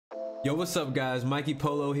Yo, what's up guys? Mikey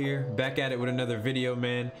Polo here, back at it with another video,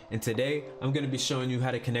 man. And today I'm going to be showing you how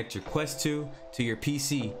to connect your Quest 2 to your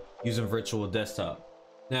PC using virtual desktop.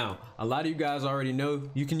 Now, a lot of you guys already know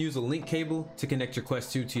you can use a link cable to connect your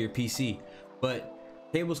Quest 2 to your PC, but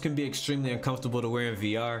cables can be extremely uncomfortable to wear in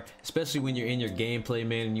VR, especially when you're in your gameplay,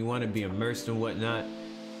 man, and you want to be immersed and whatnot.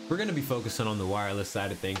 We're going to be focusing on the wireless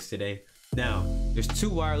side of things today. Now, there's two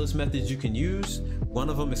wireless methods you can use. One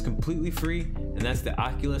of them is completely free, and that's the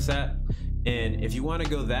Oculus app. And if you want to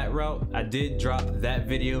go that route, I did drop that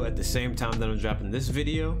video at the same time that I'm dropping this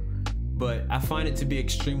video, but I find it to be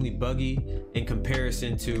extremely buggy in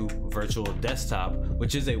comparison to virtual desktop,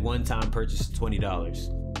 which is a one-time purchase of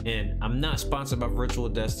 $20. And I'm not sponsored by virtual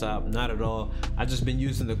desktop, not at all. I've just been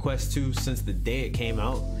using the Quest 2 since the day it came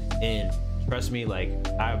out, and trust me, like,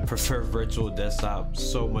 I prefer virtual desktop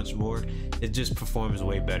so much more. It just performs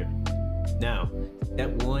way better. Now, step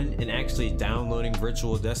one in actually downloading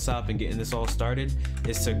virtual desktop and getting this all started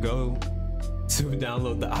is to go to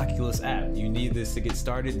download the Oculus app. You need this to get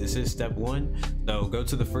started. This is step one. So go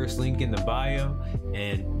to the first link in the bio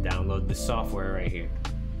and download the software right here.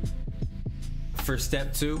 For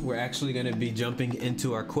step two, we're actually going to be jumping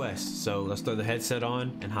into our Quest. So let's throw the headset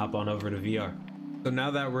on and hop on over to VR. So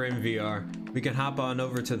now that we're in VR, we can hop on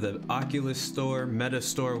over to the Oculus store, Meta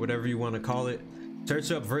store, whatever you want to call it.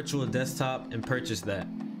 Search up virtual desktop and purchase that.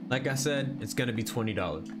 Like I said, it's going to be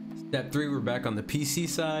 $20. Step three, we're back on the PC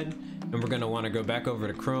side, and we're going to want to go back over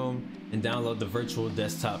to Chrome and download the virtual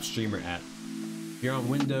desktop streamer app. If you're on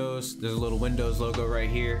Windows, there's a little Windows logo right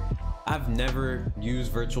here. I've never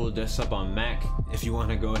used virtual desktop on Mac. If you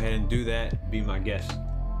want to go ahead and do that, be my guest.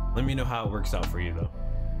 Let me know how it works out for you though.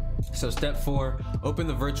 So step four, open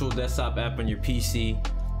the virtual desktop app on your PC.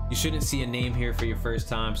 You shouldn't see a name here for your first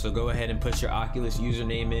time, so go ahead and put your Oculus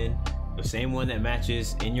username in, the same one that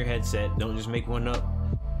matches in your headset. Don't just make one up.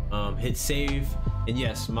 Hit save, and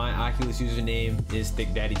yes, my Oculus username is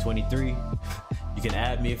ThickDaddy23. You can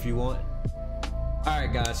add me if you want.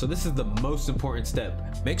 Alright guys, so this is the most important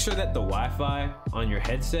step. Make sure that the Wi-Fi on your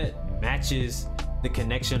headset matches the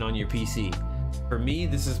connection on your PC. For me,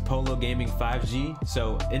 this is Polo Gaming 5G,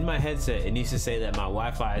 so in my headset it needs to say that my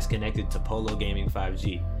Wi-Fi is connected to Polo Gaming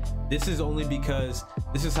 5G. This is only because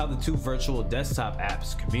this is how the two virtual desktop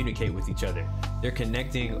apps communicate with each other. They're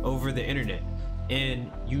connecting over the internet, and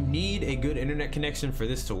you need a good internet connection for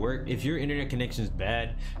this to work. If your internet connection is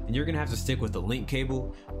bad, then you're gonna have to stick with the link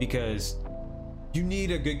cable, because you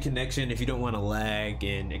need a good connection if you don't want to lag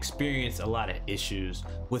and experience a lot of issues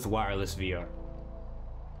with wireless VR.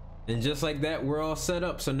 And just like that, we're all set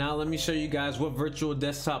up. So now let me show you guys what virtual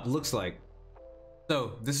desktop looks like.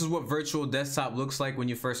 So this is what virtual desktop looks like when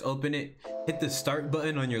you first open it. Hit the start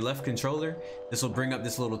button on your left controller. This will bring up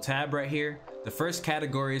this little tab right here. The first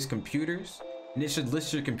category is computers, and it should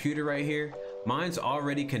list your computer right here. Mine's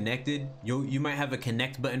already connected. You might have a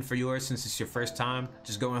connect button for yours since it's your first time.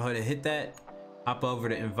 Just go ahead and hit that. Hop over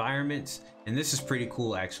to environments, and this is pretty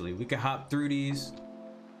cool actually. We can hop through these.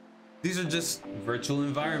 These are just virtual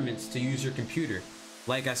environments to use your computer.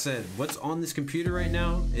 Like I said, what's on this computer right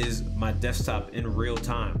now is my desktop in real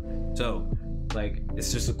time. So like,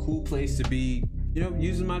 it's just a cool place to be, you know,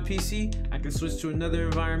 using my PC. I can switch to another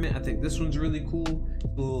environment. I think this one's really cool. It's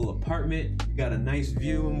a little apartment, you got a nice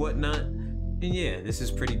view and whatnot. And yeah, this is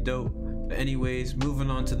pretty dope. But anyways, moving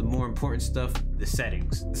on to the more important stuff, the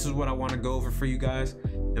settings. This is what I want to go over for you guys.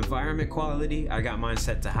 Environment quality, I got mine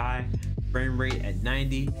set to high. Frame rate at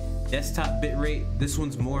 90. Desktop bitrate, this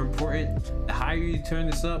one's more important. The higher you turn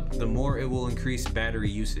this up, the more it will increase battery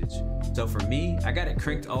usage. So for me, I got it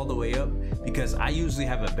cranked all the way up because I usually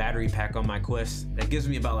have a battery pack on my Quest that gives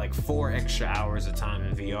me about like 4 extra hours of time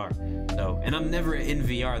in VR. So, and I'm never in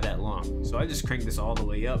VR that long. So I just crank this all the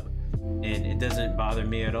way up, and it doesn't bother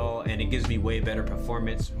me at all, and it gives me way better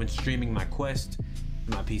performance when streaming my Quest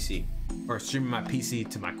to my PC, or streaming my PC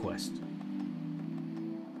to my Quest.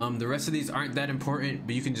 The rest of these aren't that important,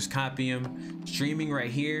 but you can just copy them. Streaming right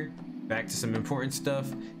here, back to some important stuff.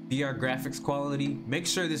 VR graphics quality, make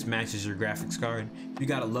sure this matches your graphics card. If you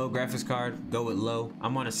got a low graphics card, go with low.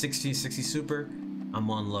 I'm on a 1660 Super, I'm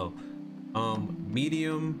on low.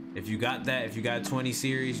 Medium, if you got that, if you got a 20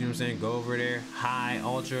 series, you know what I'm saying, go over there. High,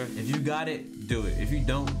 ultra, if you got it, do it. If you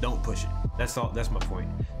don't push it. That's all, that's my point.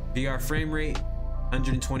 VR frame rate,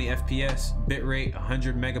 120 FPS, bitrate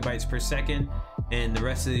 100 megabytes per second, and the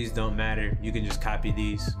rest of these don't matter. You can just copy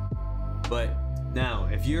these. But now,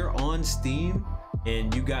 if you're on Steam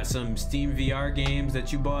and you got some Steam VR games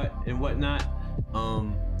that you bought and whatnot,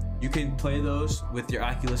 you can play those with your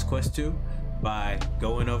Oculus Quest 2. by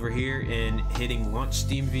going over here and hitting launch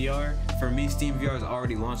Steam VR. For me, Steam VR is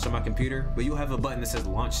already launched on my computer, but you'll have a button that says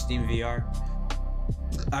launch Steam VR.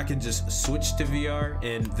 I can just switch to VR,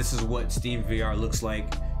 and this is what Steam VR looks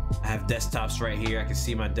like. I have desktops right here. I can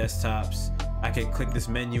see my desktops. I can click this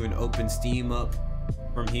menu and open Steam up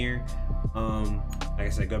from here. Like I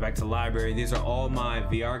said, go back to library. These are all my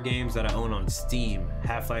VR games that I own on Steam.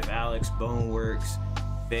 Half-Life Alyx, Boneworks,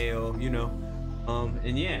 Veil, you know.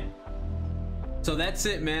 And yeah. So that's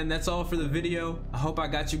it, man. That's all for the video. I hope I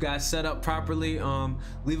got you guys set up properly.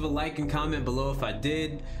 Leave a like and comment below if I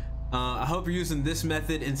did. I hope you're using this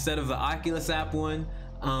method instead of the Oculus app one.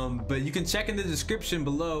 But you can check in the description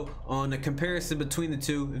below on a comparison between the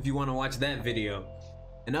two if you want to watch that video.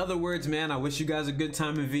 In other words, man, I wish you guys a good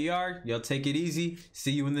time in VR. Y'all take it easy.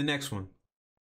 See you in the next one.